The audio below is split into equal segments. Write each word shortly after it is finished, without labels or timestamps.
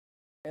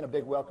And a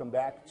big welcome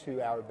back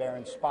to our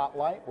Barron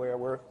Spotlight, where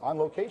we're on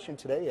location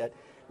today at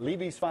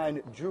Levy's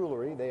Fine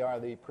Jewelry. They are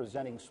the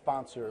presenting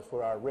sponsor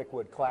for our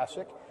Rickwood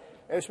Classic.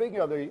 And speaking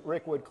of the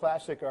Rickwood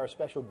Classic, our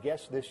special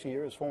guest this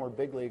year is former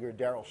big leaguer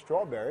Darryl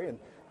Strawberry. And,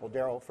 well,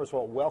 Darryl, first of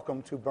all,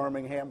 welcome to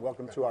Birmingham.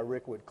 Welcome to our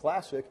Rickwood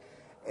Classic.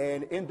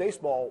 And in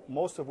baseball,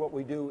 most of what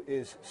we do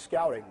is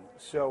scouting.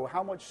 So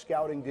how much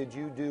scouting did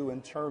you do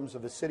in terms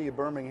of the city of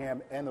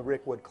Birmingham and the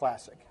Rickwood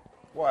Classic?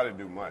 Well, I didn't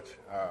do much.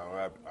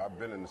 I've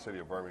been in the city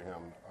of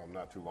Birmingham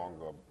not too long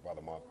ago, about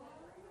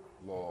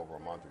a little over a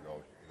month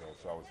ago.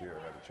 So I was here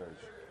at a church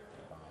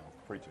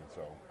preaching.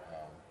 So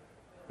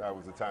that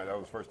was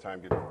the first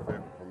time getting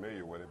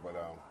familiar with it. But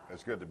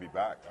it's good to be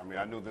back. I mean,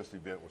 I knew this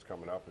event was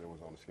coming up and it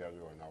was on the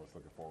schedule, and I was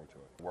looking forward to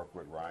it. Work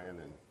with Ryan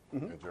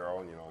and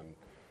Gerald,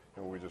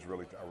 and we just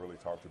I really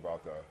talked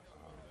about the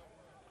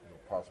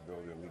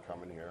possibility of me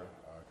coming here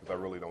because I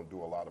really don't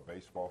do a lot of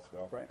baseball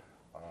stuff. Right.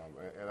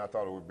 And I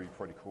thought it would be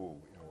pretty cool,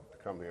 to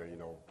come here,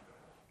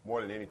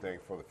 more than anything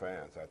for the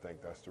fans. I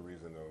think that's the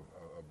reason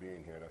of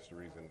being here. That's the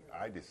reason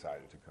I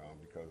decided to come,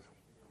 because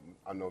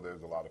I know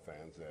there's a lot of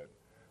fans that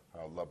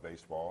love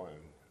baseball,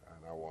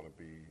 and I want to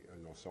be,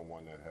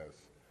 someone that has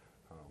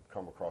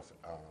come across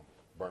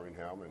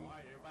Birmingham and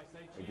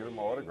give them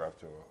my autograph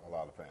to a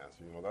lot of fans.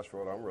 That's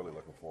what I'm really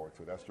looking forward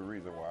to. That's the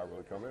reason why I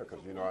really come here,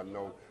 because, I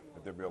know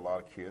that there'll be a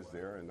lot of kids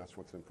there, and that's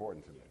what's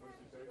important to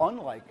me.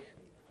 Unlike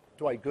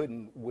Dwight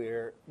Gooden,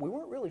 where we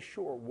weren't really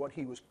sure what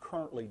he was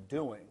currently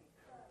doing.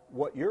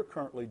 What you're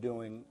currently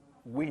doing,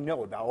 we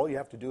know about. All you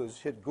have to do is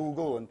hit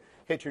Google and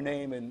hit your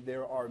name, and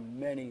there are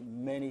many,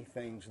 many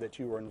things that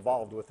you are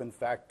involved with. In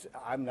fact,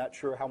 I'm not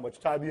sure how much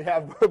time you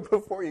have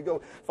before you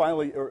go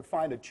finally or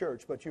find a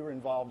church, but you're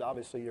involved.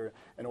 Obviously, you're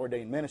an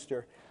ordained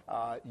minister.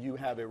 You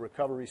have a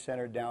recovery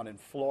center down in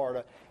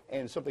Florida,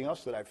 and something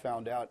else that I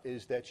found out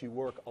is that you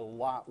work a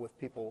lot with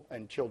people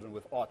and children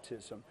with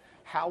autism.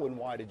 How and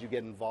why did you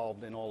get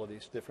involved in all of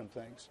these different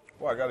things?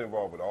 Well, I got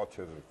involved with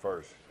autism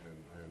first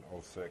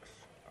in 06.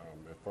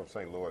 From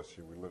St. Louis.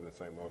 We lived in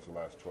St. Louis the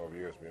last 12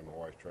 years, me and my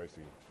wife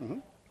Tracy.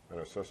 And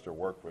her sister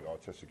worked with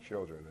autistic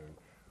children. And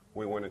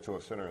we went into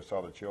a center and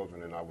saw the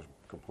children, and I was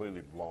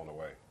completely blown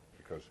away,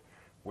 because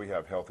we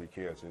have healthy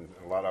kids. And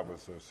a lot of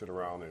us sit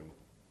around and,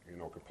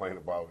 complain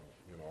about,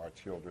 our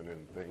children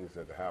and things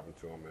that happen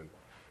to them. And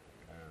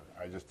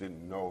I just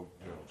didn't know,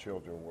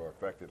 children were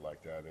affected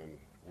like that. And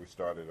we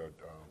started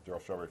a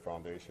Darryl Strawberry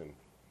Foundation,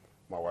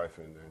 my wife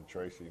and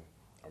Tracy,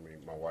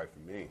 my wife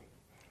and me,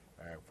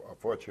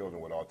 for children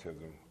with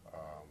autism,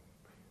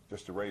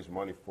 just to raise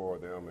money for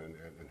them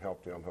and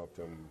help them,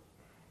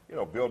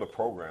 build a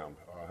program,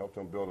 help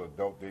them build an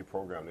adult day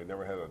program. They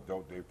never had an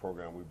adult day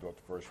program. We built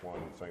the first one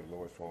in St.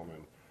 Louis for them,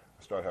 and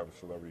I started having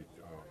celebrity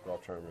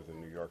golf tournaments in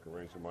New York and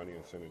raise the money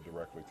and send it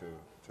directly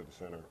to the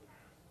center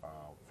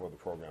for the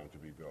program to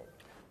be built.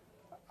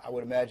 I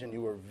would imagine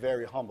you were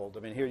very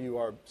humbled. Here you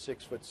are,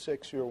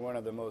 6'6". You're one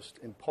of the most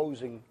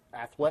imposing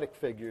athletic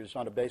figures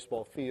on a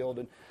baseball field,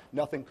 and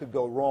nothing could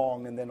go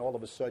wrong. And then all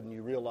of a sudden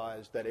you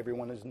realize that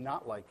everyone is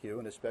not like you,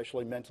 and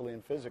especially mentally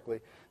and physically.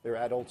 They're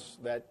adults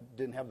that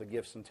didn't have the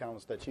gifts and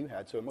talents that you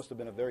had. So it must have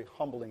been a very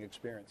humbling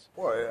experience.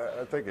 Well,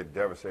 I think it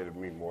devastated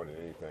me more than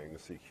anything to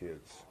see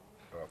kids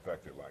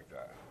affected like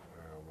that.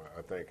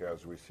 I think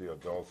as we see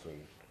adults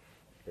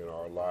in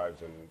our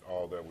lives and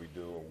all that we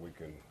do,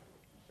 and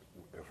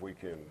if we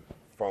can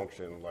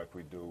function like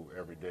we do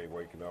every day,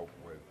 waking up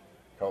with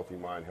healthy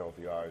mind,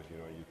 healthy eyes,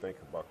 you think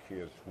about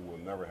kids who will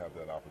never have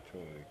that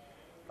opportunity.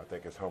 I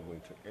think it's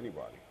humbling to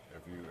anybody.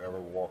 If you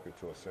ever walk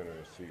into a center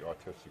and see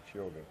autistic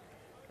children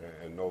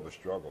and know the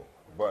struggle.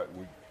 But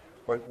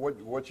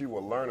what you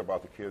will learn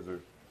about the kids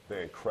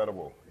they're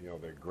incredible.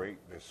 They're great,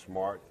 they're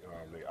smart,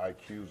 their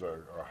IQs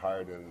are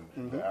higher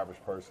than the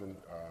average person.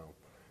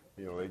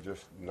 They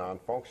just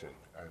non-function.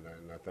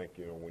 And I think,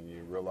 when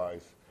you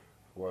realize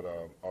what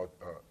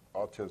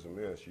autism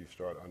is, you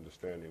start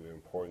understanding the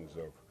importance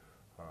of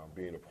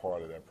being a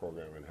part of that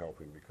program and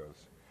helping,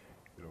 because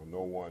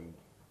no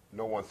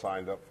one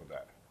signed up for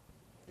that,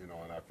 and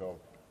I felt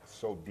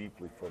so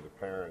deeply for the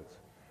parents,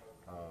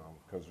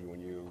 because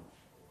when you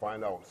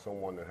find out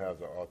someone that has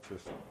an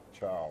autistic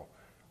child,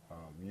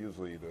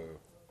 usually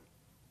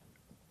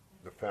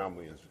the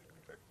family is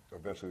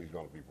eventually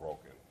going to be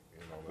broken.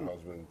 The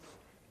husbands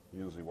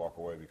usually walk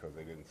away because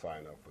they didn't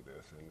sign up for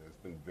this, and it's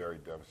been very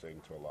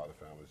devastating to a lot of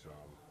families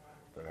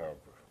that have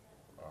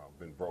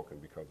been broken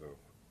because of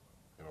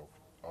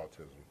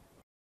autism.